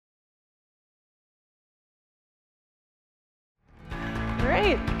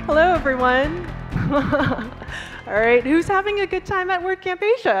right. Hello, everyone. All right. Who's having a good time at WordCamp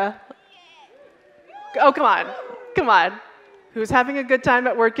Asia? Oh, come on. Come on. Who's having a good time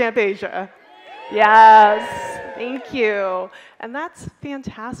at WordCamp Asia? Yes. Thank you. And that's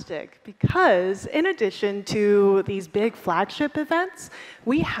fantastic because in addition to these big flagship events,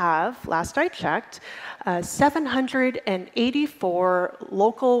 we have, last I checked, 784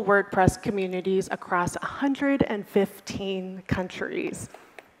 local WordPress communities across 115 countries.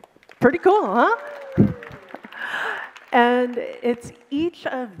 Pretty cool, huh? And it's each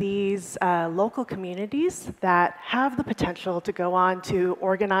of these local communities that have the potential to go on to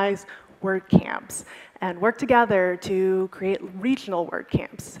organize WordCamps and work together to create regional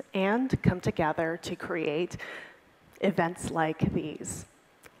WordCamps and come together to create events like these.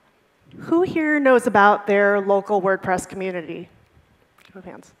 Who here knows about their local WordPress community? Show of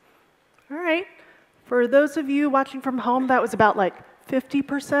hands. All right. For those of you watching from home, that was about like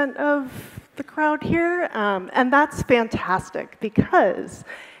 50% of the crowd here. And that's fantastic because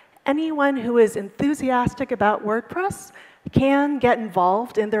anyone who is enthusiastic about WordPress can get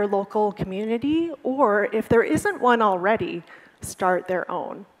involved in their local community, or if there isn't one already, start their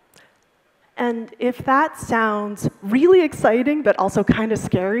own. And if that sounds really exciting, but also kind of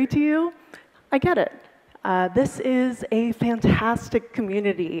scary to you, I get it. This is a fantastic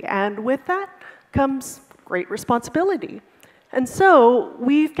community, and with that comes great responsibility. And so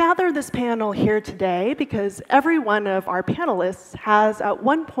we've gathered this panel here today because every one of our panelists has, at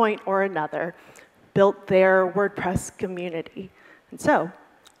one point or another, built their WordPress community. And so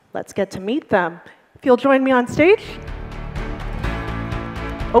let's get to meet them. If you'll join me on stage.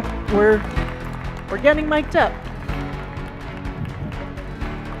 Oh, we're getting mic'd up.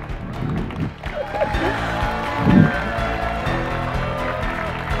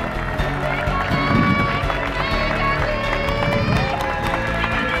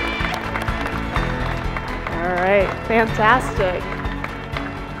 All right, fantastic.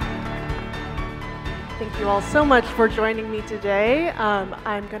 Thank you all so much for joining me today.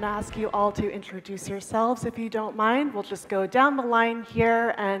 I'm going to ask you all to introduce yourselves, if you don't mind. We'll just go down the line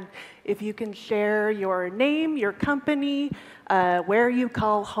here, and if you can share your name, your company, where you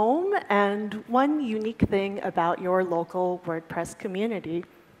call home, and one unique thing about your local WordPress community.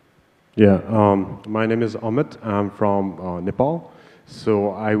 Yeah, my name is Amit. I'm from Nepal. So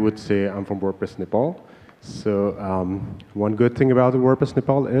I would say I'm from WordPress Nepal. So one good thing about the WordPress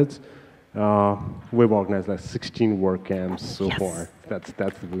Nepal is we've organized like 16 WordCamps so far. That's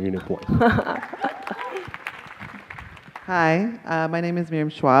the unique point. Hi, my name is Miriam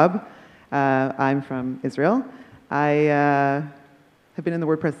Schwab. I'm from Israel. I have been in the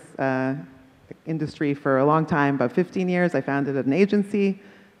WordPress industry for a long time, about 15 years. I founded an agency.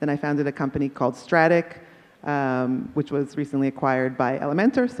 Then I founded a company called Stratic, which was recently acquired by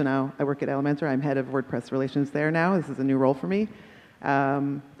Elementor. So now I work at Elementor. I'm head of WordPress relations there now. This is a new role for me.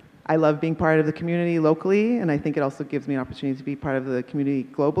 I love being part of the community locally, and I think it also gives me an opportunity to be part of the community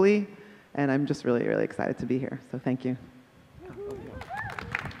globally. And I'm just really, really excited to be here. So thank you.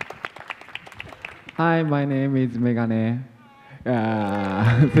 Hi, my name is Megane.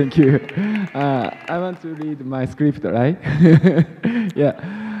 Thank you. I want to read my script, right? Yeah.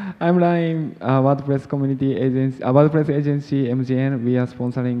 I'm running a WordPress community agency, WordPress agency, MGN. We are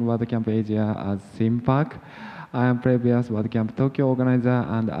sponsoring WordCamp Asia as theme park. I am previous WordCamp Tokyo organizer,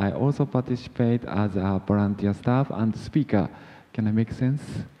 and I also participate as a volunteer staff and speaker. Can I make sense?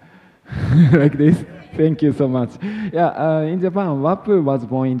 Like this? Thank you so much. Yeah, in Japan, WAPU was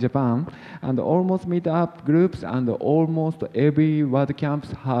born in Japan, and almost meetup groups and almost every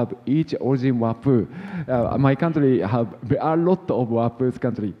WordCamps have each origin WAPU. My country have a lot of WAPU's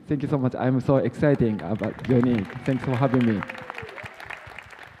country. Thank you so much. I'm so excited about joining. Thanks for having me.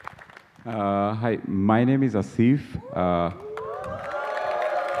 Hi, my name is Asif,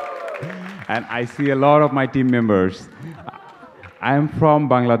 and I see a lot of my team members. I am from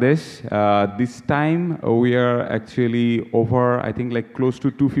Bangladesh. This time we are actually over, I think like close to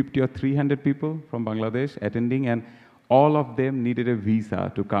 250 or 300 people from Bangladesh attending, and all of them needed a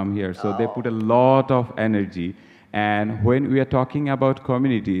visa to come here. So they put a lot of energy. And when we are talking about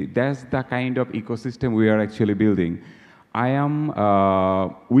community, that's the kind of ecosystem we are actually building. I am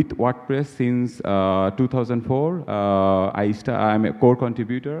with WordPress since 2004. I'm a core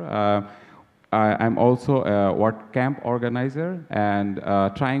contributor. I'm also a WordCamp organizer and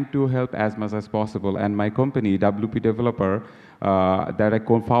trying to help as much as possible. And my company, WP Developer, that I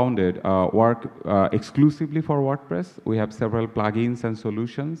co-founded, work exclusively for WordPress. We have several plugins and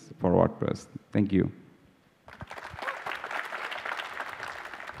solutions for WordPress. Thank you.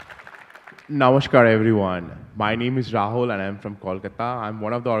 Namaskar, everyone. My name is Rahul, and I'm from Kolkata. I'm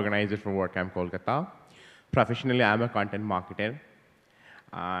one of the organizers from WordCamp Kolkata. Professionally, I'm a content marketer,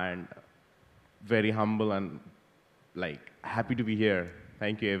 and very humble and happy to be here.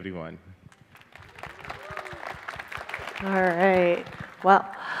 Thank you, everyone. All right. Well,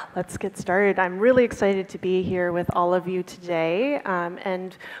 let's get started. I'm really excited to be here with all of you today.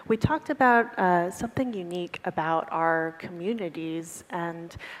 And we talked about something unique about our communities.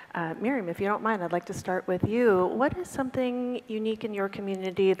 And Miriam, if you don't mind, I'd like to start with you. What is something unique in your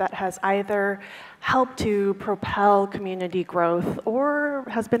community that has either helped to propel community growth or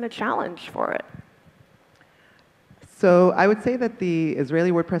has been a challenge for it? So I would say that the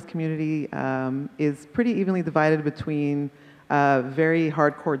Israeli WordPress community is pretty evenly divided between very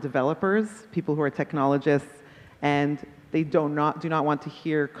hardcore developers, people who are technologists, and they do not want to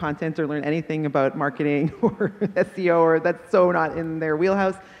hear content or learn anything about marketing or SEO, or that's so not in their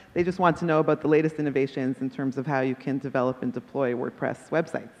wheelhouse. They just want to know about the latest innovations in terms of how you can develop and deploy WordPress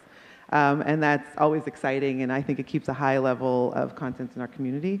websites. And that's always exciting, and I think it keeps a high level of content in our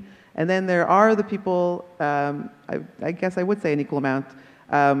community. And then there are the people, I guess I would say an equal amount,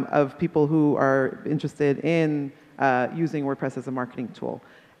 of people who are interested in using WordPress as a marketing tool.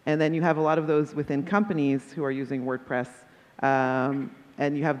 And then you have a lot of those within companies who are using WordPress,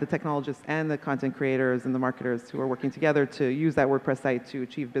 and you have the technologists and the content creators and the marketers who are working together to use that WordPress site to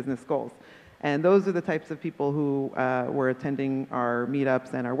achieve business goals. And those are the types of people who were attending our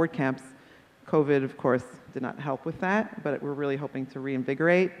meetups and our WordCamps. COVID, of course, did not help with that, but we're really hoping to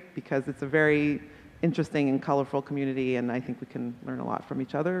reinvigorate because it's a very interesting and colorful community, and I think we can learn a lot from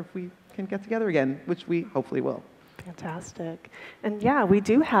each other if we can get together again, which we hopefully will. Fantastic. And yeah, we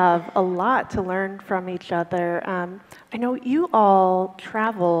do have a lot to learn from each other. I know you all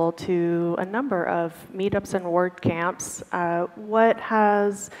travel to a number of meetups and WordCamps. What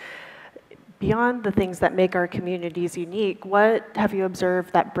has, beyond the things that make our communities unique, what have you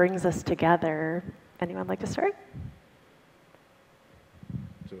observed that brings us together? Anyone like to start?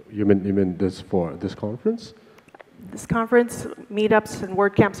 So you mean this for this conference? This conference, meetups and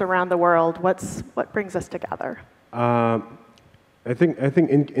WordCamps around the world, what brings us together? I think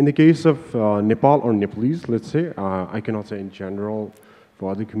in the case of Nepal or Nepalese, let's say, I cannot say in general for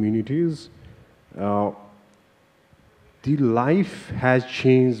other communities. The life has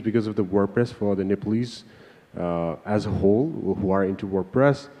changed because of the WordPress for the Nepalese as a whole who are into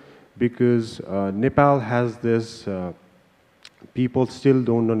WordPress, because Nepal has this, people still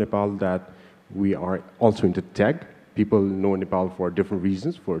don't know Nepal that we are also into tech. People know Nepal for different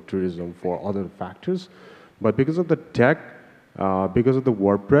reasons, for tourism, for other factors. But because of the tech, because of the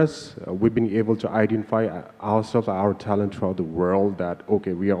WordPress, we've been able to identify ourselves, our talent throughout the world that,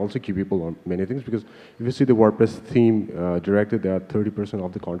 okay, we are also key people on many things, because if you see the WordPress theme directed, there are 30%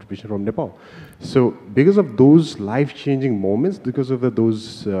 of the contribution from Nepal. So because of those life-changing moments, because of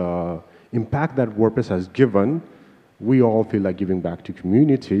those impact that WordPress has given, we all feel like giving back to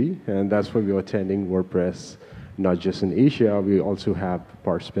community, and that's why we are attending WordPress. Not just in Asia, we also have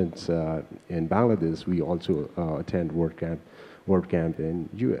participants in Bangladesh. We also attend WordCamp in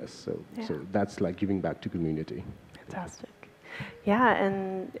US. So that's like giving back to community. Fantastic. Yeah,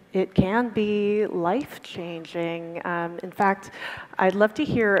 and it can be life-changing. In fact, I'd love to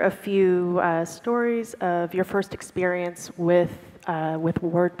hear a few stories of your first experience with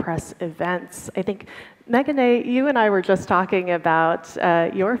WordPress events. I think, Megane, you and I were just talking about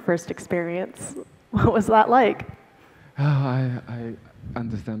your first experience. What was that like? Oh, I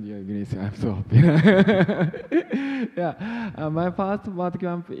understand your English. I'm so happy. Yeah, my first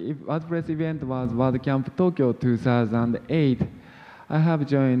WordPress event was WordCamp Tokyo 2008. I have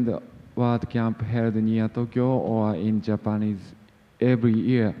joined WordCamp held near Tokyo or in Japanese every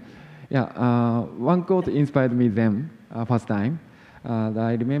year. Yeah, one quote inspired me then, first time.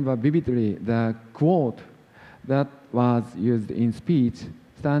 I remember vividly the quote that was used in speech,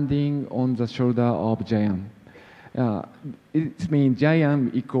 standing on the shoulder of giant. It means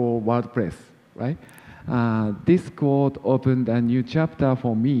giant equal WordPress, right? This quote opened a new chapter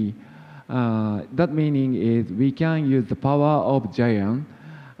for me. That meaning is we can use the power of giant,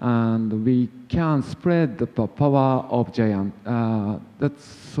 and we can spread the power of giant. That's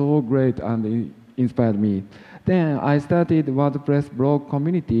so great and it inspired me. Then I started WordPress blog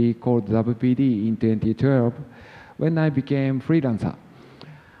community called WPD in 2012 when I became freelancer.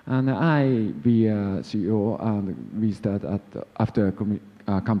 And I be a CEO and we start after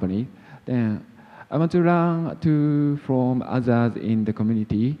a company. Then I want to learn from others in the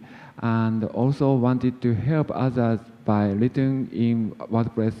community, and also wanted to help others by writing in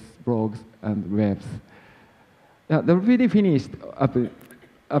WordPress blogs and webs. The WPD finished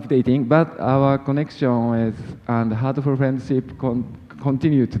updating, but our connection is and heartful friendship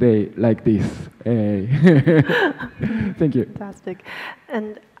continue today like this. Thank you. Fantastic.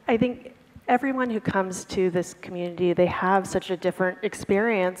 And I think everyone who comes to this community, they have such a different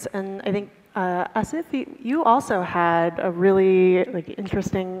experience. And I think, Asif, you also had a really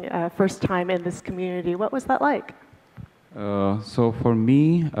interesting first time in this community. What was that like? So for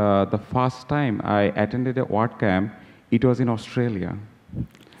me, the first time I attended a WordCamp, it was in Australia.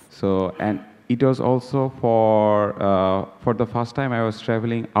 So, and it was also for the first time I was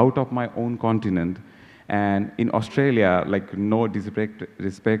traveling out of my own continent. And in Australia, like no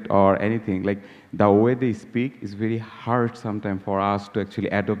disrespect or anything, like the way they speak is very hard sometimes for us to actually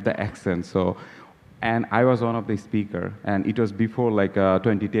adopt the accent. So, and I was one of the speaker, and it was before like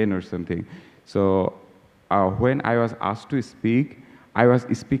 2010 or something. So when I was asked to speak, I was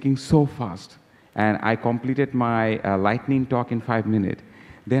speaking so fast, and I completed my lightning talk in 5 minutes.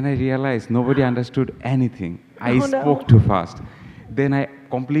 Then I realized nobody understood anything. I spoke too fast. Then I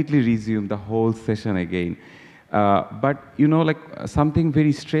completely resumed the whole session again. But you know, like something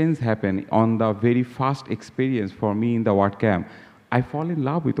very strange happened on the very first experience for me in the WordCamp. I fall in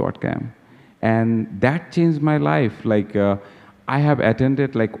love with WordCamp, and that changed my life. Like I have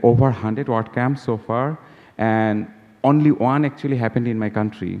attended like over 100 WordCamps so far, and only one actually happened in my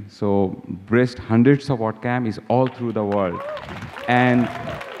country. So breast hundreds of WordCamp is all through the world, and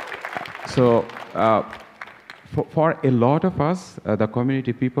so. For a lot of us, the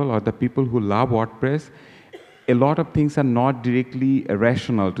community people or the people who love WordPress, a lot of things are not directly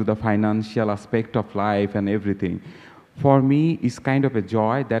rational to the financial aspect of life and everything. For me, it's kind of a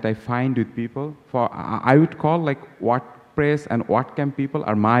joy that I find with people. I would call like WordPress and WordCamp people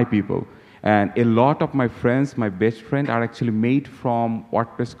are my people. And a lot of my friends, my best friends, are actually made from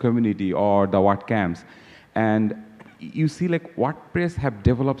WordPress community or the WordCamps. And you see, like WordPress have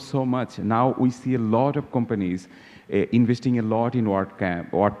developed so much. Now we see a lot of companies investing a lot in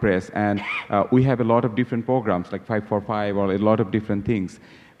WordPress, and we have a lot of different programs like 545 or a lot of different things.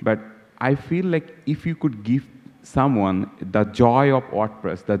 But I feel like if you could give someone the joy of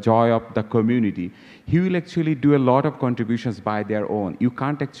WordPress, the joy of the community, he will actually do a lot of contributions by their own. You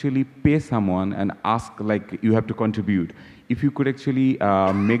can't actually pay someone and ask like you have to contribute. If you could actually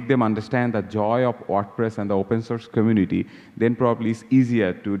make them understand the joy of WordPress and the open source community, then probably it's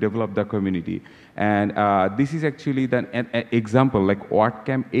easier to develop the community. And this is actually an example, like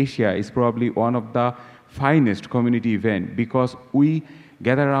WordCamp Asia is probably one of the finest community event because we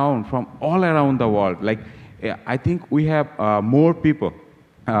gather around from all around the world. Like I think we have more people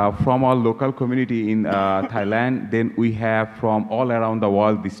from our local community in Thailand than we have from all around the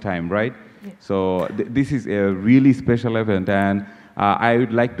world this time, right? Yeah. So this is a really special event, and I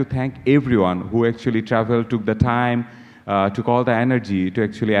would like to thank everyone who actually traveled, took the time, took all the energy to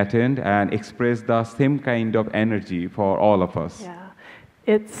actually attend and express the same kind of energy for all of us. Yeah.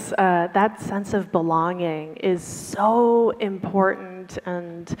 It's that sense of belonging is so important,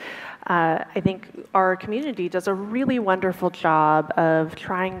 and I think our community does a really wonderful job of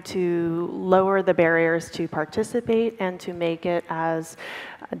trying to lower the barriers to participate and to make it as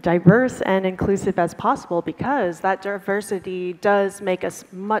diverse and inclusive as possible, because that diversity does make us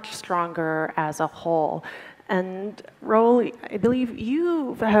much stronger as a whole. And Raul, I believe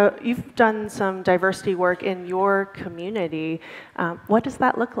you've done some diversity work in your community. What does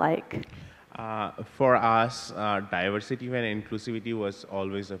that look like? For us, diversity and inclusivity was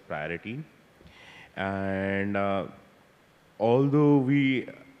always a priority. And although we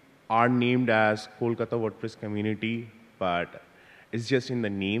are named as Kolkata WordPress community, but it's just in the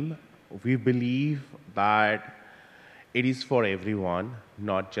name, we believe that it is for everyone,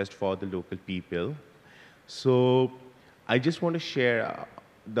 not just for the local people. So I just want to share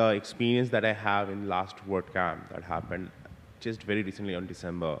the experience that I have in last WordCamp that happened just very recently on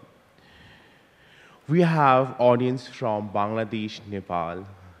December. We have audience from Bangladesh, Nepal,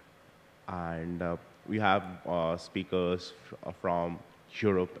 and we have speakers from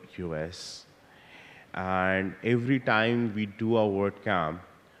Europe, US. And every time we do a WordCamp,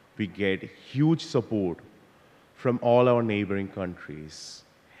 we get huge support from all our neighboring countries.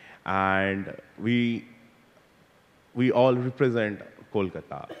 And we all represent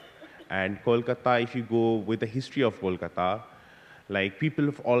Kolkata. And Kolkata, if you go with the history of Kolkata, like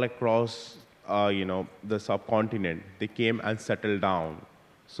people all across the subcontinent, they came and settled down.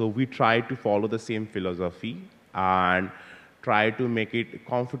 So we try to follow the same philosophy and try to make it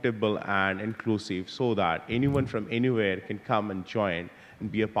comfortable and inclusive so that anyone from anywhere can come and join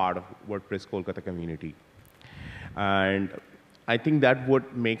and be a part of WordPress Kolkata community. And I think that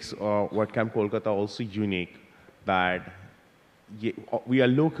what makes WordCamp Kolkata also unique, that we are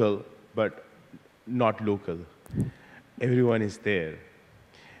local, but not local. Everyone is there.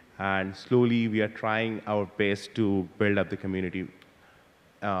 And slowly we are trying our best to build up the community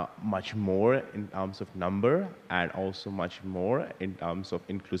much more in terms of number and also much more in terms of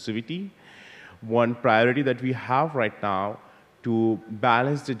inclusivity. One priority that we have right now to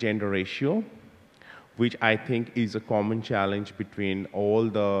balance the gender ratio, which I think is a common challenge between all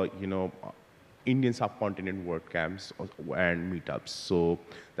the Indian subcontinent WordCamps and meetups. So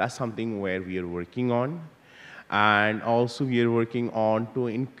that's something where we are working on. And also we are working on to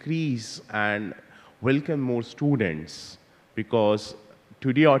increase and welcome more students, because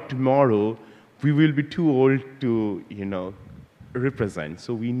today or tomorrow we will be too old to represent.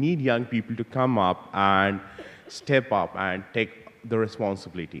 So we need young people to come up and step up and take the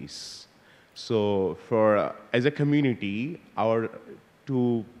responsibilities. So as a community, our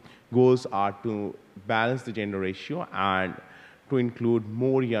two goals are to balance the gender ratio and to include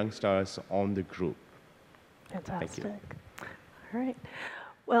more youngsters on the group. Fantastic. All right.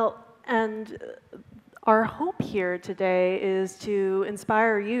 Well, and our hope here today is to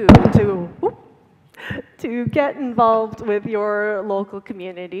inspire you to get involved with your local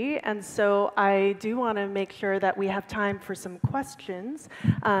community. And so I do want to make sure that we have time for some questions.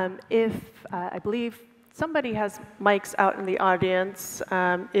 I believe somebody has mics out in the audience.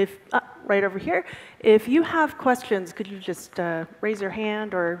 Right over here. If you have questions, could you just raise your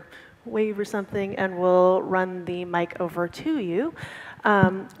hand or wave or something, and we'll run the mic over to you.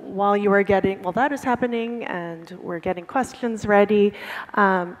 While that is happening and we're getting questions ready,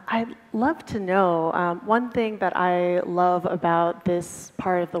 I'd love to know, one thing that I love about this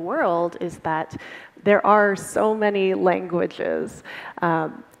part of the world is that there are so many languages.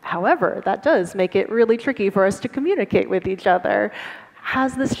 However, that does make it really tricky for us to communicate with each other.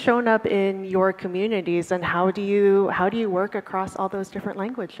 Has this shown up in your communities, and how do you work across all those different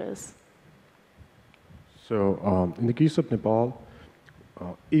languages? So in the case of Nepal,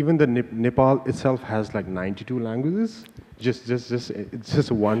 even the Nepal itself has like 92 languages. It's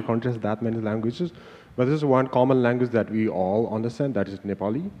just one country has that many languages, but there's one common language that we all understand, that is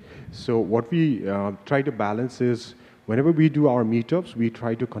Nepali. So what we try to balance is, whenever we do our meetups, we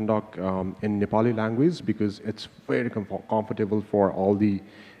try to conduct in Nepali language, because it's very comfortable for all the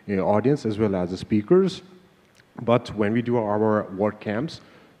audience as well as the speakers. But when we do our WordCamps,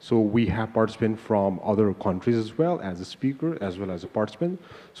 so we have participants from other countries as well as a speaker, as well as a participant.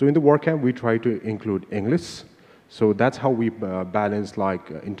 So in the WordCamp, we try to include English. So that's how we balance, like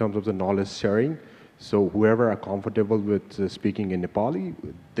in terms of the knowledge sharing. So whoever are comfortable with speaking in Nepali,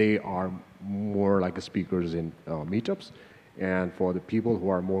 they are more like speakers in meetups. And for the people who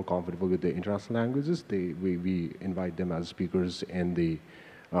are more comfortable with the international languages, we invite them as speakers in the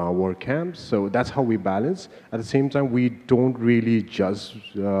WordCamp. So that's how we balance. At the same time, we don't really judge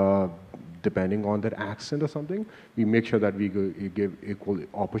depending on their accent or something. We make sure that we give equal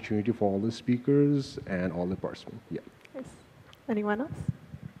opportunity for all the speakers and all the participants. Yeah. Yes. Anyone else?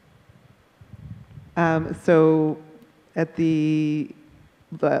 So at the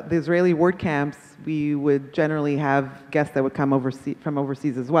Israeli WordCamps, we would generally have guests that would come from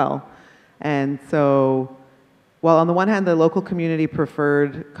overseas as well. And so, while on the one hand, the local community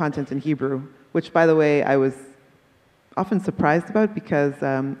preferred content in Hebrew, which, by the way, I was often surprised about, because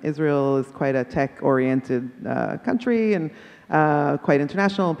Israel is quite a tech-oriented country and quite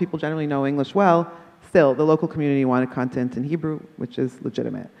international, and people generally know English well. Still, the local community wanted content in Hebrew, which is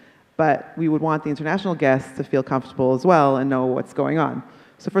legitimate. But we would want the international guests to feel comfortable as well and know what's going on.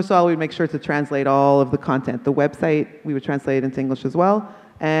 So first of all, we'd make sure to translate all of the content. The website, we would translate into English as well,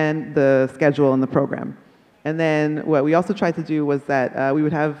 and the schedule and the program. And then what we also tried to do was that we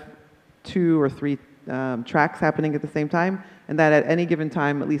would have 2 or 3 tracks happening at the same time, and that at any given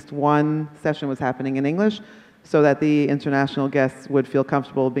time, at least one session was happening in English, so that the international guests would feel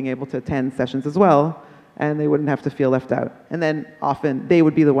comfortable being able to attend sessions as well, and they wouldn't have to feel left out. And then often they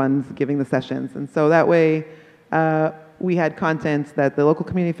would be the ones giving the sessions. And so that way, we had content that the local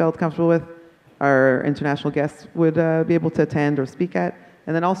community felt comfortable with, our international guests would be able to attend or speak at.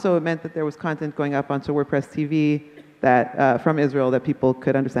 And then also it meant that there was content going up onto WordPress TV that, from Israel, that people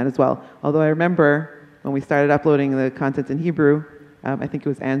could understand as well. Although I remember when we started uploading the content in Hebrew, I think it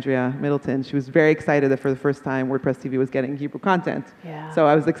was Andrea Middleton, she was very excited that for the first time WordPress TV was getting Hebrew content. Yeah. So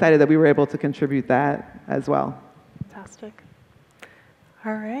I was excited that we were able to contribute that as well. Fantastic.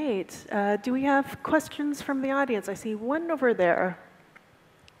 All right. Do we have questions from the audience? I see one over there.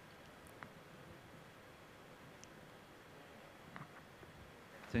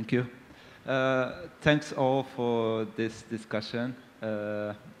 Thank you. Thanks all for this discussion.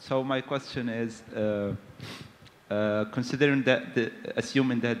 So my question is, considering that,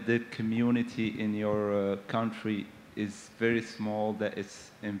 assuming that the community in your country is very small, that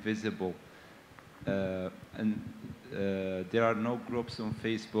it's invisible, and there are no groups on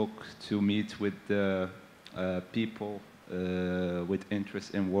Facebook to meet with people with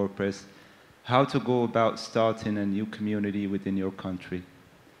interest in WordPress, how to go about starting a new community within your country?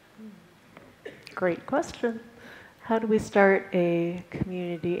 Great question. How do we start a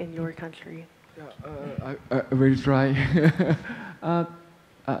community in your country? I will try. I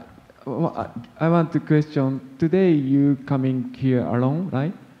want to question, today you coming here alone,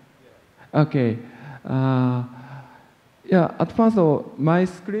 right? Okay. Yeah, at first, my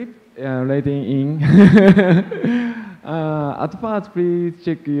script writing in. At first, please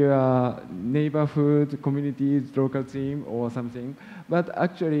check your neighborhood, communities, local team, or something. But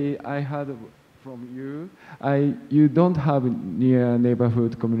actually, I heard from you, you don't have near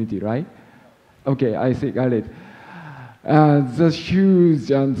neighborhood community, right? Okay, I see, got it. The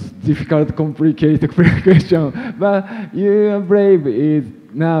huge and difficult, complicated question. But you are brave is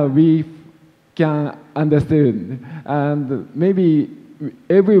now we can understand, and maybe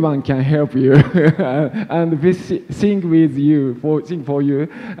everyone can help you, and we think with you, think for you,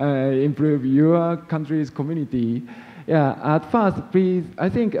 improve your country's community. Yeah, at first, please. I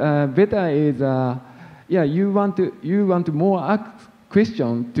think better is, yeah, you want to more ask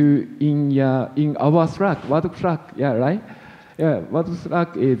question to in our Slack, what Slack, yeah, right? Yeah, what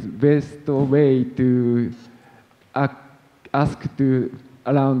Slack is best way to ask to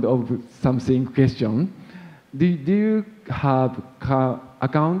around of something question. Do you have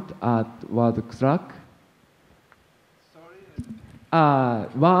account at WordSlack? Sorry.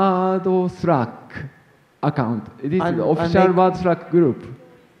 WordSlack account. It is the official WordSlack group.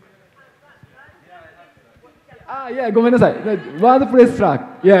 Yeah, ごめんなさい。WordPress Slack.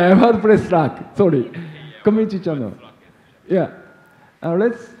 Yeah, WordPress Slack. Sorry. Community channel. Yeah.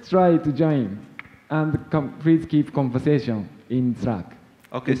 Let's try to join and please keep conversation in Slack.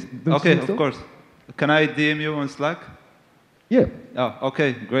 Okay. Okay, of course. Can I DM you on Slack? Yeah. Oh,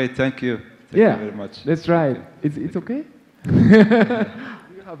 okay, great. Thank you. Thank you very much. Let's try it. It's okay? Do you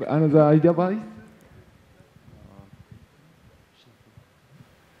have another idea about it?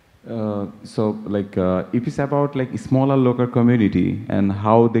 So, like, if it's about like smaller local community and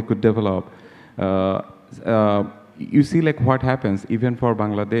how they could develop, you see like what happens even for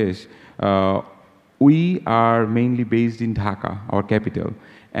Bangladesh. We are mainly based in Dhaka, our capital.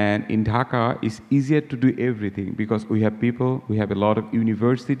 And in Dhaka, it's easier to do everything because we have people, we have a lot of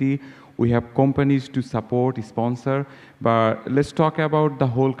university, we have companies to support, sponsor. But let's talk about the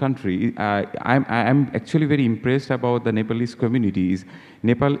whole country. I'm actually very impressed about the Nepalese communities.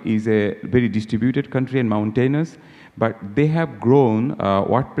 Nepal is a very distributed country and mountainous, but they have grown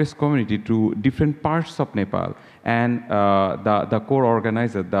WordPress community to different parts of Nepal. And the core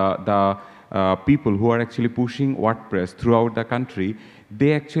organizer, the people who are actually pushing WordPress throughout the country,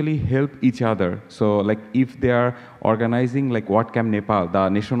 they actually help each other. So like if they are organizing like WordCamp Nepal, the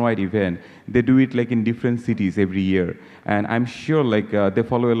nationwide event, they do it like in different cities every year. And I'm sure like they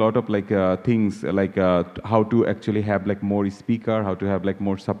follow a lot of like things like how to actually have like more speaker, how to have like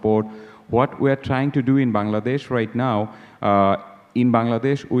more support. What we are trying to do in Bangladesh right now, in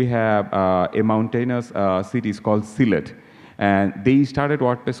Bangladesh we have a mountainous city called Sylhet. And they started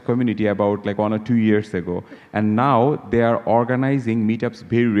WordPress community about like 1 or 2 years ago. And now they are organizing meetups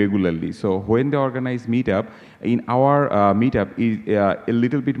very regularly. So when they organize meetup, in our meetup is a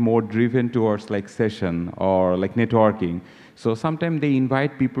little bit more driven towards like session or like networking. So sometimes they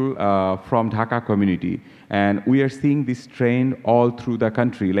invite people from Dhaka community. And we are seeing this trend all through the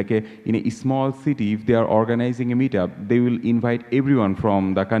country. Like in a small city, if they are organizing a meetup, they will invite everyone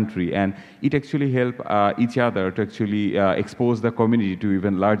from the country. And it actually helps each other to actually expose the community to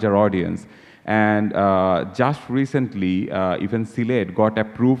even larger audience. And just recently, even Sylhet got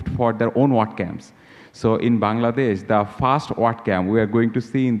approved for their own WordCamps. So in Bangladesh, the first WordCamp we are going to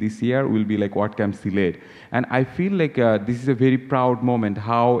see in this year will be like WordCamp Sylhet. And I feel like this is a very proud moment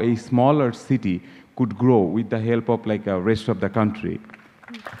how a smaller city could grow with the help of like the rest of the country.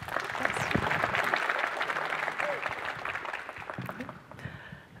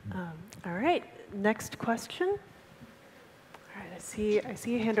 All right, next question. All right, I see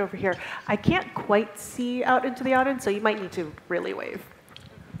a hand over here. I can't quite see out into the audience, so you might need to really wave.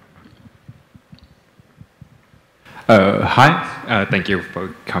 Hi, thank you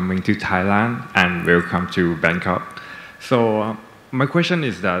for coming to Thailand and welcome to Bangkok. So my question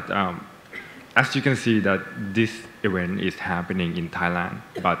is that as you can see that this event is happening in Thailand,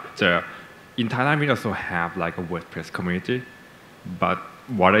 but in Thailand we also have like a WordPress community, but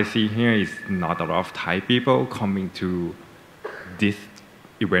what I see here is not a lot of Thai people coming to this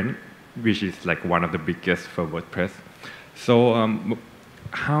event, which is like one of the biggest for WordPress. So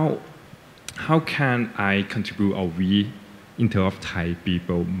how can I contribute, or we, in terms of Thai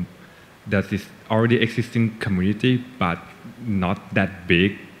people, that is already existing community but not that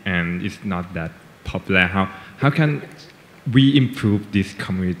big and it's not that popular? How can we improve this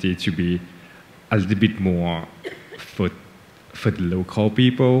community to be a little bit more for the local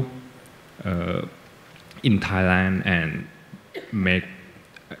people in Thailand, and make,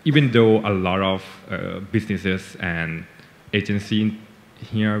 even though a lot of businesses and agencies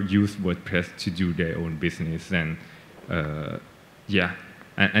here use WordPress to do their own business, and yeah,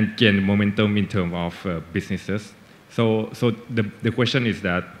 and gain momentum in terms of businesses. So the question is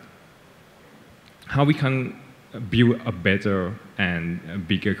that how we can build a better and a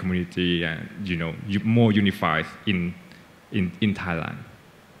bigger community, and more unified in Thailand.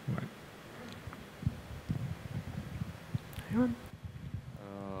 Right.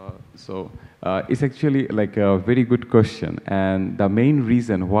 It's actually like a very good question, and the main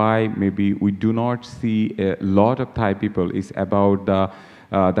reason why maybe we do not see a lot of Thai people is about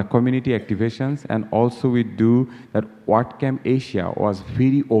the community activations, and also we do that WordCamp Asia was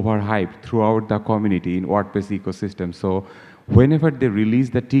very overhyped throughout the community in WordPress ecosystem. So whenever they release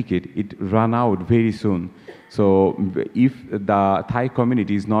the ticket, it run out very soon. So if the Thai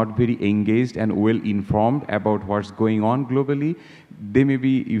community is not very engaged and well informed about what's going on globally, they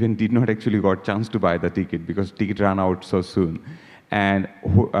maybe even did not actually got chance to buy the ticket because ticket ran out so soon. And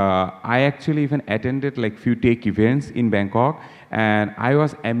I actually even attended like few tech events in Bangkok, and I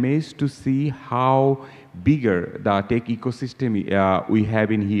was amazed to see how bigger the tech ecosystem we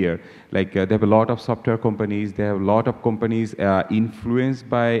have in here. Like they have a lot of software companies, they have a lot of companies influenced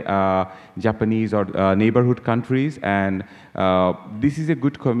by Japanese or neighborhood countries, and this is a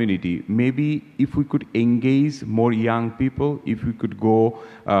good community. Maybe if we could engage more young people, if we could go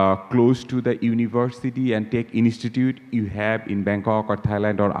close to the university and tech institute you have in Bangkok or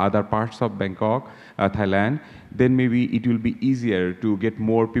Thailand or other parts of Bangkok, Thailand, then maybe it will be easier to get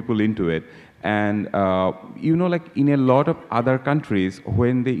more people into it. And like in a lot of other countries,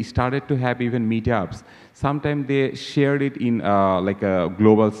 when they started to have even meetups, sometimes they shared it in like a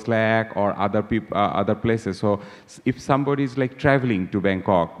global Slack or other places. So if somebody is like traveling to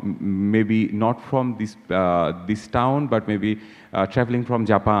Bangkok, maybe not from this town, but maybe traveling from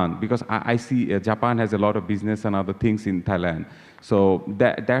Japan, because I see Japan has a lot of business and other things in Thailand. So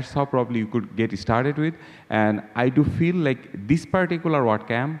that's how probably you could get started with. And I do feel like this particular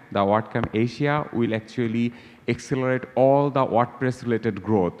WordCamp, the WordCamp Asia, will actually accelerate all the WordPress related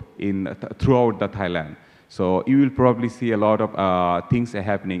growth throughout the Thailand. So you will probably see a lot of things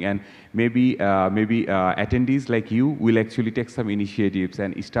happening, and maybe attendees like you will actually take some initiatives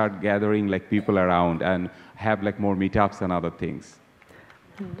and start gathering like people around and have like more meetups and other things.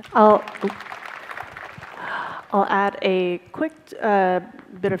 I'll add a quick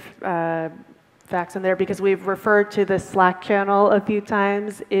bit of facts in there, because we've referred to the Slack channel a few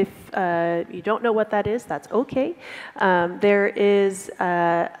times. If you don't know what that is, that's okay. There is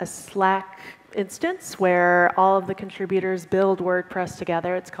a Slack instance where all of the contributors build WordPress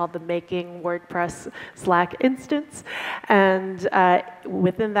together. It's called the Making WordPress Slack instance. And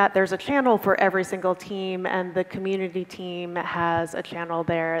within that, there's a channel for every single team, and the community team has a channel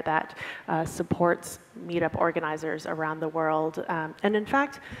there that supports meetup organizers around the world. And in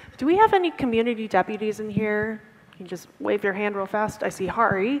fact, do we have any community deputies in here? You can just wave your hand real fast. I see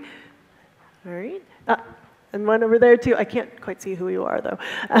Hari. All right. And one over there too. I can't quite see who you are though.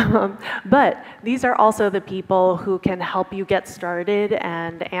 But these are also the people who can help you get started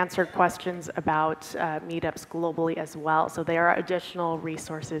and answer questions about meetups globally as well. So they are additional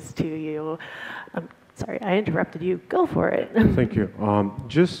resources to you. Sorry, I interrupted you. Go for it. Thank you.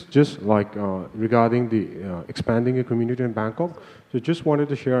 Just like regarding the expanding a community in Bangkok, so just wanted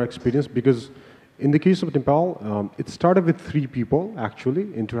to share our experience, because in the case of Nepal, it started with 3 people actually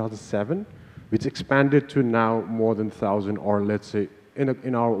in 2007. Which expanded to now more than 1,000, or let's say in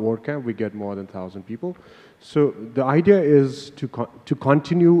our WordCamp we get more than 1,000 people. So the idea is to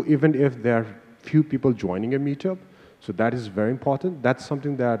continue even if there are few people joining a meetup. So that is very important. That's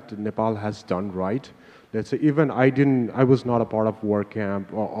something that Nepal has done right. Let's say even I was not a part of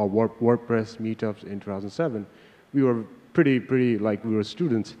WordCamp or WordPress meetups in 2007. We were pretty like we were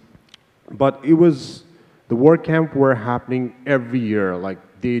students, but it was the WordCamp were happening every year. Like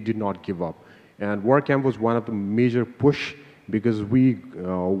they did not give up. And WordCamp was one of the major push, because we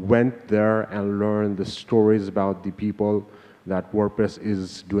went there and learned the stories about the people that WordPress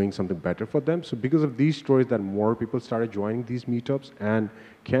is doing something better for them. So because of these stories, that more people started joining these meetups and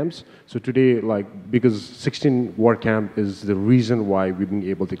camps. So today, because 16 WordCamp is the reason why we've been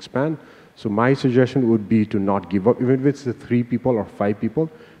able to expand. So my suggestion would be to not give up, even if it's the 3 people or 5 people.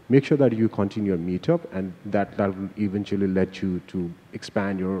 Make sure that you continue your meetup, and that will eventually let you to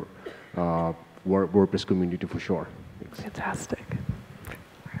expand your WordPress community for sure. Thanks. Fantastic.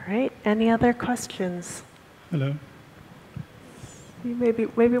 All right, any other questions? Hello.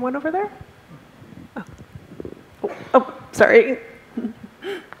 Maybe one over there? Oh, sorry.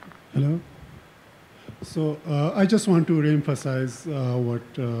 Hello. So I just want to reemphasize what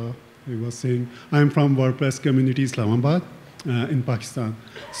he was saying. I'm from WordPress community Islamabad in Pakistan.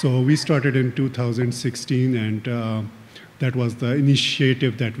 So we started in 2016, and that was the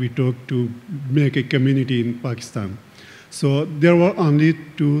initiative that we took to make a community in Pakistan. So there were only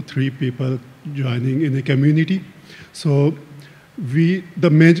 2-3 people joining in a community. So the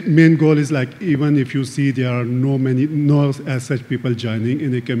main goal is, like, even if you see there are no as such people joining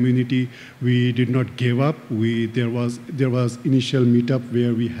in a community, we did not give up. There was initial meetup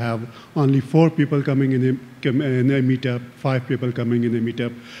where we have only 4 people coming in a meetup, 5 people coming in a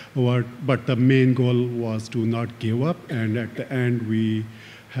meetup, but the main goal was to not give up. And at the end, we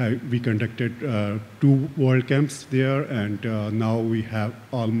conducted 2 WordCamps there, and now we have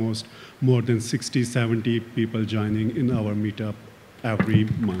almost more than 60-70 people joining in our meetup every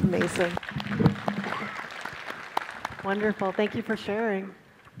month. Amazing. Wonderful. Thank you for sharing.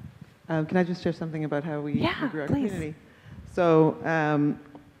 Can I just share something about how we grew our please. community? So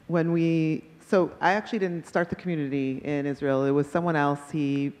so I actually didn't start the community in Israel. It was someone else.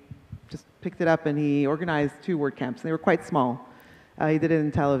 He just picked it up and he organized 2 WordCamps. And they were quite small. He did it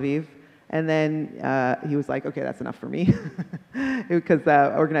in Tel Aviv. And then he was like, okay, that's enough for me. Because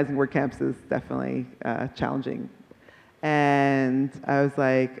organizing WordCamps is definitely challenging. And I was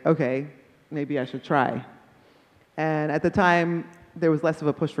like, okay, maybe I should try. And at the time, there was less of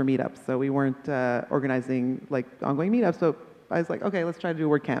a push for meetups. So we weren't organizing like ongoing meetups. So I was like, okay, let's try to do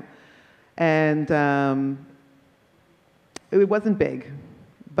a WordCamp. And it wasn't big.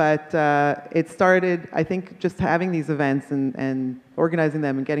 But it started, I think, just having these events and organizing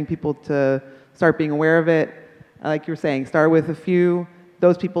them and getting people to start being aware of it. Like you were saying, start with a few.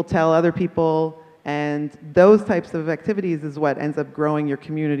 Those people tell other people. And those types of activities is what ends up growing your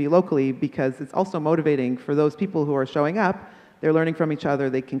community locally, because it's also motivating for those people who are showing up. They're learning from each other.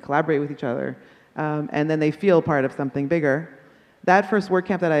 They can collaborate with each other. And then they feel part of something bigger. That first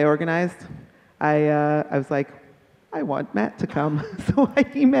WordCamp that I organized, I was like, I want Matt to come. So I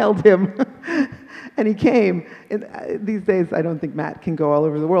emailed him, and he came. And these days, I don't think Matt can go all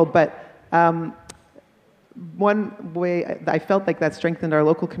over the world. But one way, I felt like that strengthened our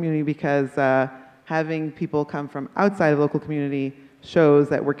local community, because having people come from outside of the local community shows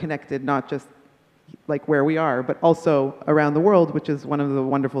that we're connected, not just like where we are, but also around the world, which is one of the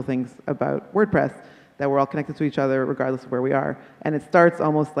wonderful things about WordPress, that we're all connected to each other regardless of where we are. And it starts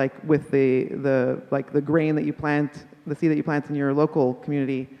almost like with the grain that you plant, the seed that you plant in your local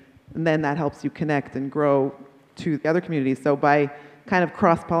community, and then that helps you connect and grow to the other communities. So by kind of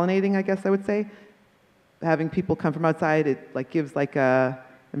cross-pollinating, I guess I would say, having people come from outside, it like gives like a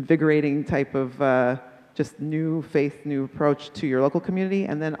invigorating type of just new faith, new approach to your local community.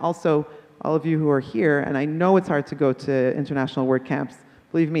 And then also all of you who are here, and I know it's hard to go to international WordCamps,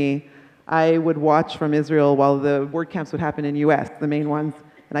 believe me, I would watch from Israel while the WordCamps would happen in US, the main ones,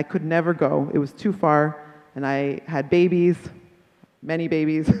 and I could never go. It was too far, and I had babies, many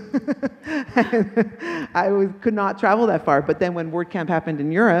babies. Could not travel that far. But then when WordCamp happened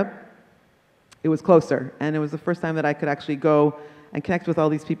in Europe, it was closer, and it was the first time that I could actually go and connect with all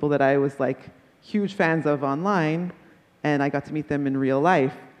these people that I was like huge fans of online, and I got to meet them in real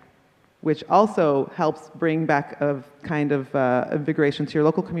life, which also helps bring back a kind of invigoration to your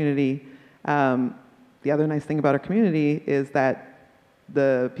local community. The other nice thing about our community is that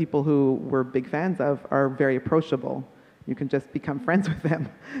the people who we're big fans of are very approachable. You can just become friends with them.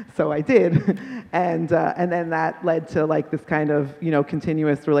 So I did, and then that led to like this kind of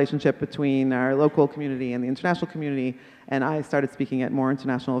continuous relationship between our local community and the international community. And I started speaking at more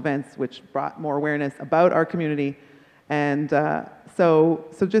international events, which brought more awareness about our community. And so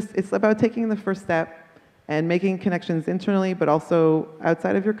just it's about taking the first step and making connections internally, but also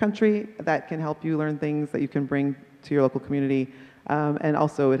outside of your country that can help you learn things that you can bring to your local community. And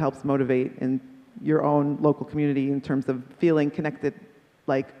also it helps motivate in your own local community in terms of feeling connected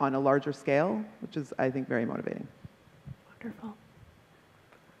like on a larger scale, which is, I think, very motivating. Wonderful.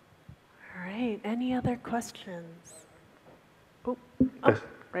 All right, any other questions? Oh,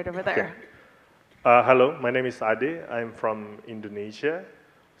 right over there. Hello, my name is Ade. I'm from Indonesia.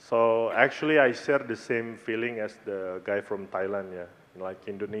 So actually, I share the same feeling as the guy from Thailand. Yeah, like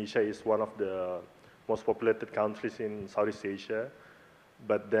Indonesia is one of the most populated countries in Southeast Asia,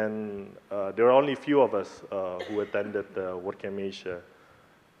 but then there are only few of us who attended the WordCamp Asia.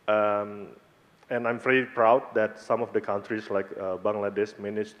 And I'm very proud that some of the countries like Bangladesh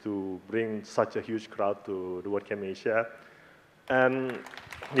managed to bring such a huge crowd to the WordCamp Asia. And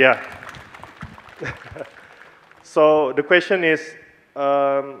yeah. So the question is,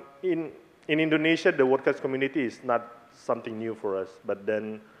 in Indonesia, the WordPress community is not something new for us, but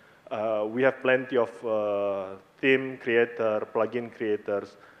then we have plenty of theme creator, plugin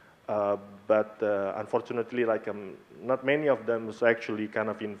creators, but unfortunately, like not many of them is actually kind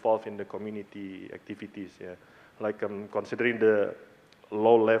of involved in the community activities. Yeah, like considering the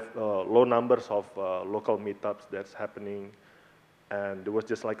low numbers of local meetups that's happening. And there was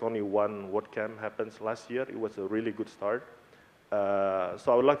just like only one WordCamp happens last year. It was a really good start. So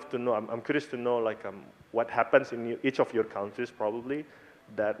I would like to know, I'm curious to know like what happens in each of your countries probably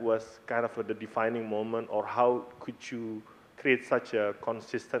that was kind of the defining moment, or how could you create such a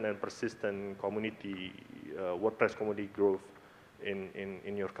consistent and persistent community, WordPress community growth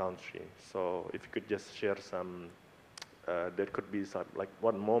in your country. So if you could just share some, there could be some like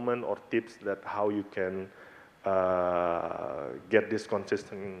one moment or tips that how you can get this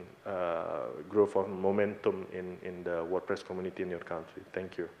consistent growth of momentum in the WordPress community in your country.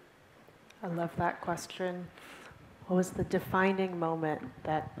 Thank you. I love that question. What was the defining moment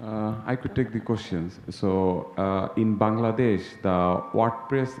that... I could take the questions. So in Bangladesh, the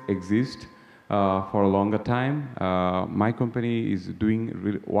WordPress exists for a longer time. My company is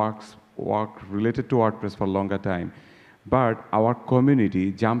doing work related to WordPress for a longer time. But our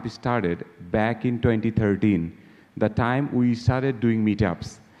community jump-started back in 2013, the time we started doing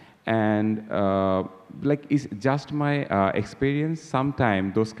meetups. And like it's just my experience,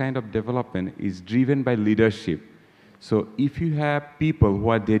 sometimes those kind of development is driven by leadership. So if you have people who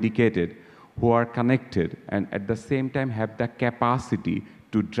are dedicated, who are connected, and at the same time have the capacity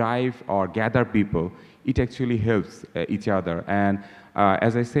to drive or gather people, it actually helps each other. And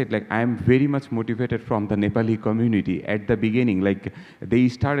as I said, like I'm very much motivated from the Nepali community at the beginning. Like they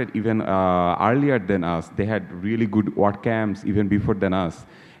started even earlier than us. They had really good WordCamps even before than us.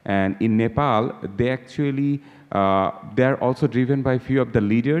 And in Nepal, they actually, they're also driven by a few of the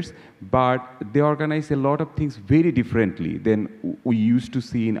leaders, but they organize a lot of things very differently than we used to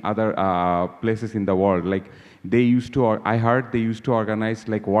see in other places in the world. Like they used to, I heard they used to organize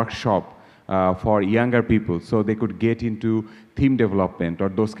like workshop for younger people so they could get into theme development or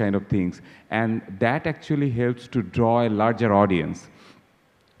those kind of things. And that actually helps to draw a larger audience.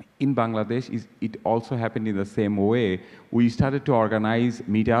 In Bangladesh, it also happened in the same way. We started to organize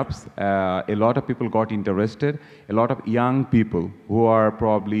meetups. A lot of people got interested. A lot of young people who are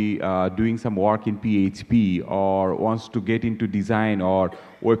probably doing some work in PHP or wants to get into design or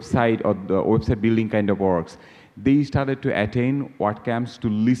website or the website building kind of works. They started to attend WordCamps to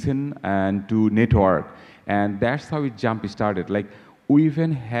listen and to network. And that's how it jump-started. Like we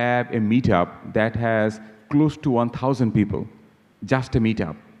even have a meetup that has close to 1,000 people, just a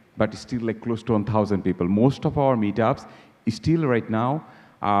meetup. But still like close to 1,000 people. Most of our meetups still right now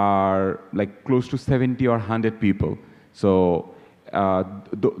are like close to 70 or 100 people. So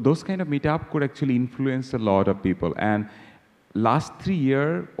those kind of meetup could actually influence a lot of people. And last 3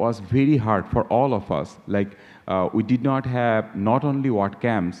 years was very hard for all of us. Like we did not have not only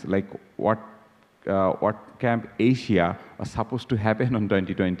WordCamps, like WordCamp Asia was supposed to happen on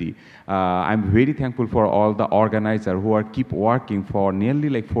 2020. I'm very thankful for all the organizers who are keep working for nearly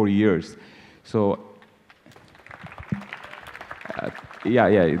like 4 years. So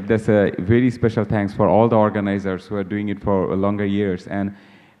yeah, that's a very special thanks for all the organizers who are doing it for longer years. And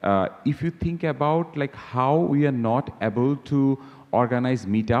if you think about like how we are not able to organize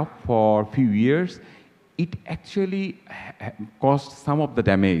meetup for a few years, it actually caused some of the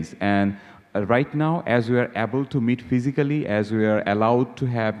damage. And right now, as we are able to meet physically, as we are allowed to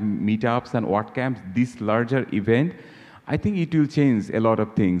have meetups and WordCamps, this larger event, I think it will change a lot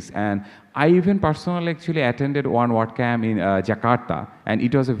of things. And I even personally actually attended one WordCamp in Jakarta, and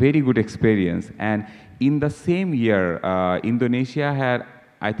it was a very good experience. And in the same year, Indonesia had,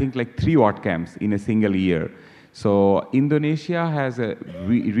 I think, like 3 WordCamps in a single year. So Indonesia has a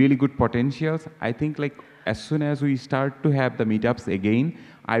really good potentials. I think like as soon as we start to have the meetups again,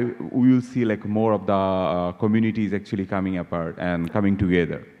 we will see like more of the communities actually coming apart and coming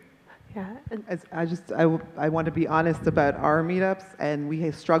together. Yeah. I want to be honest about our meetups, and we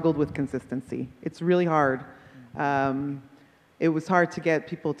have struggled with consistency. It's really hard. It was hard to get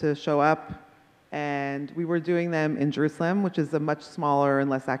people to show up And we were doing them in Jerusalem, which is a much smaller and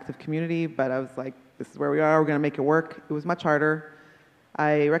less active community, but I was like, this is where we are, we're gonna make it work. It was much harder.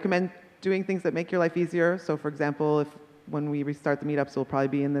 I recommend doing things that make your life easier. So for example, when we restart the meetups, we'll probably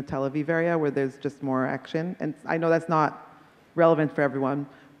be in the Tel Aviv area where there's just more action. And I know that's not relevant for everyone,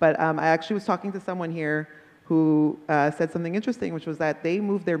 but I actually was talking to someone here who said something interesting, which was that they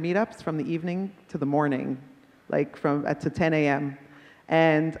moved their meetups from the evening to the morning, like to 10 a.m.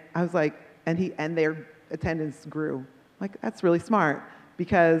 And I was like, and their attendance grew. Like, that's really smart,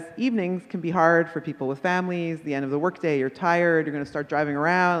 because evenings can be hard for people with families, the end of the workday, you're tired, you're gonna start driving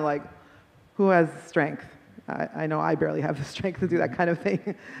around, like, who has strength? I know I barely have the strength to do that kind of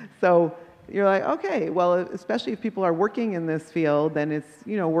thing. So you're like, okay, well, especially if people are working in this field, then it's,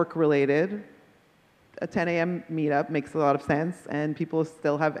 work related. A 10 a.m. meetup makes a lot of sense, and people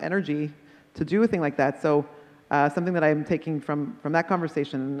still have energy to do a thing like that. So something that I'm taking from that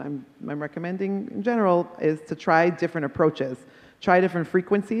conversation, and I'm recommending in general, is to try different approaches. Try different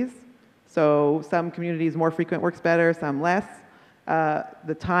frequencies. So some communities, more frequent works better, some less.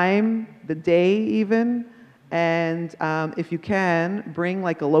 The time, the day even. And if you can, bring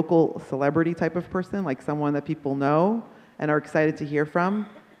like a local celebrity type of person, like someone that people know and are excited to hear from,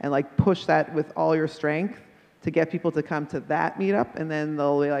 and like push that with all your strength to get people to come to that meetup, and then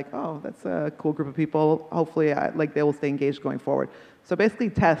they'll be like, oh, that's a cool group of people. Hopefully, they will stay engaged going forward. So basically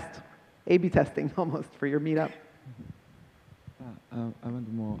test, A/B testing almost for your meetup. I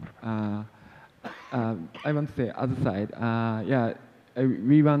want more. I want to say other side.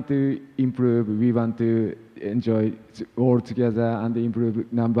 We want to improve. We want to enjoy all together and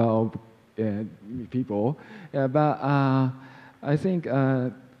improve number of people. But I think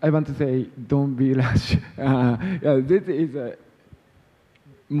I want to say don't be rush. This is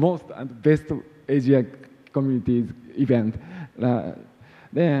most and best Asia communities event.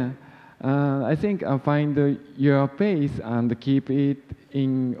 Then I think find your pace and keep it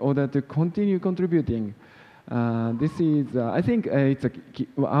in order to continue contributing. This is, I think it's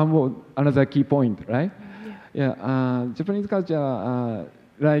another key point, right? Yeah. Japanese culture,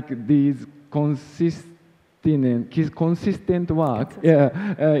 like these consistent work.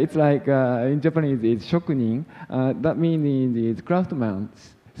 It's like in Japanese it's shokunin. That means it's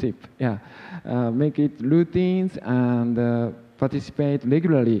craftsmanship. Make it routines and participate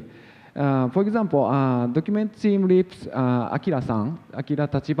regularly. For example, document team reps Akira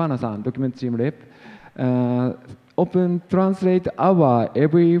Tachibana-san, document team rep, open translate hour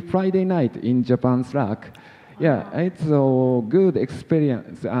every Friday night in Japan Slack. It's a good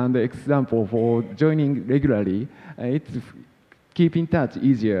experience and example for joining regularly. It's keep in touch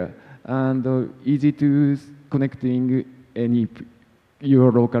easier and easy to connecting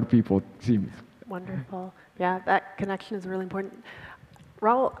your local people teams. Wonderful. Yeah, that connection is really important.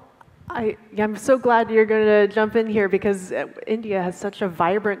 Raul, I'm so glad you're going to jump in here, because India has such a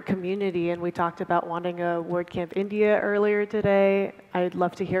vibrant community, and we talked about wanting a WordCamp India earlier today. I'd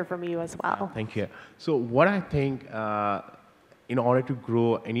love to hear from you as well. Thank you. So what I think, in order to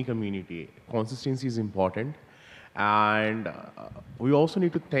grow any community, consistency is important. And we also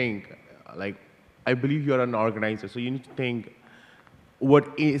need to think, like, I believe you're an organizer, so you need to think what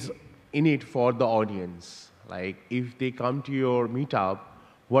is in it for the audience. Like, if they come to your meetup,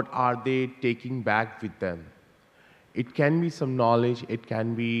 what are they taking back with them? It can be some knowledge, it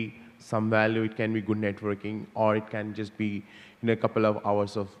can be some value, it can be good networking, or it can just be a couple of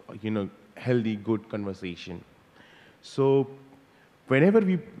hours of healthy, good conversation. So whenever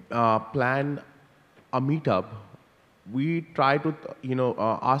we plan a meetup, we try to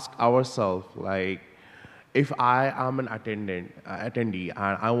ask ourselves, like, if I am an attendee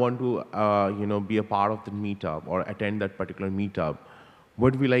and I want to be a part of the meetup or attend that particular meetup,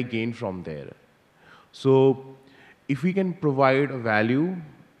 what will I gain from there? So if we can provide a value,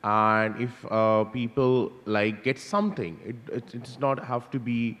 and if people get something, it does not have to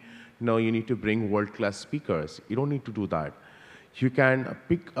be, you need to bring world-class speakers. You don't need to do that. You can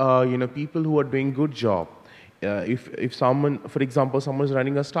pick people who are doing good job. If someone, for example, someone is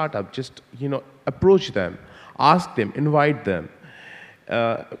running a startup, just approach them, ask them, invite them.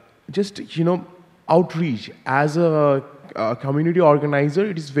 Just outreach. As a community organizer,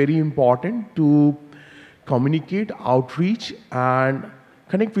 it is very important to communicate, outreach, and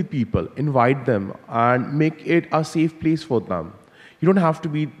connect with people, invite them, and make it a safe place for them. You don't have to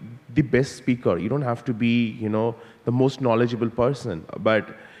be the best speaker. You don't have to be, the most knowledgeable person, but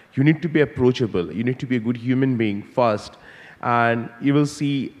you need to be approachable. You need to be a good human being first, and you will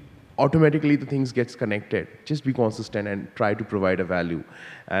see automatically the things gets connected. Just be consistent and try to provide a value.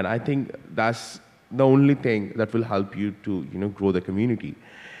 And I think that's the only thing that will help you to grow the community.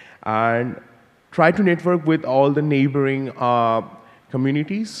 And Try to network with all the neighboring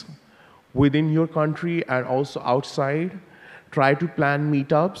communities within your country and also outside. Try to plan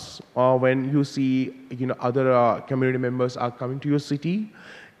meetups when you see other community members are coming to your city.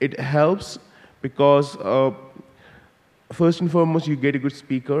 It helps because first and foremost, you get a good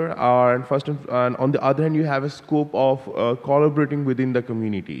speaker, and on the other hand, you have a scope of collaborating within the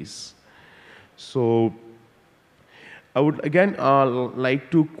communities. So I would again like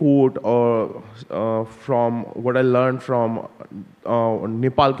to quote from what I learned from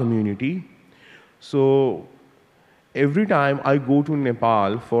Nepal community. So every time I go to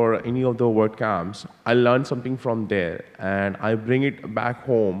Nepal for any of the WordCamps, I learn something from there, and I bring it back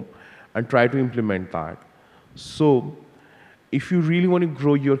home and try to implement that. So if you really want to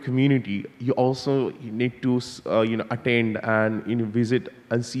grow your community, you also need to attend and visit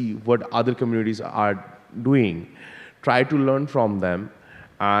and see what other communities are doing. Try to learn from them,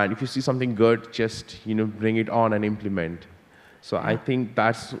 and if you see something good, just bring it on and implement. So I think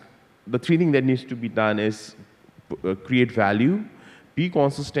that's the three things that needs to be done is create value, be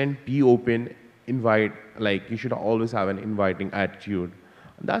consistent, be open, invite. Like you should always have an inviting attitude.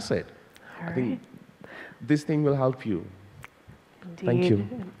 That's it. I think this thing will help you. Indeed. Thank you.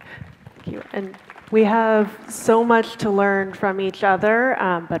 Thank you. And we have so much to learn from each other,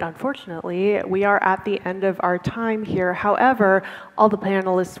 but unfortunately, we are at the end of our time here. However, all the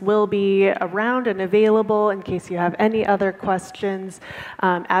panelists will be around and available in case you have any other questions,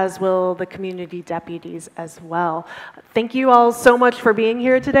 as will the community deputies as well. Thank you all so much for being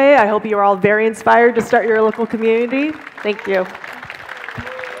here today. I hope you are all very inspired to start your local community. Thank you.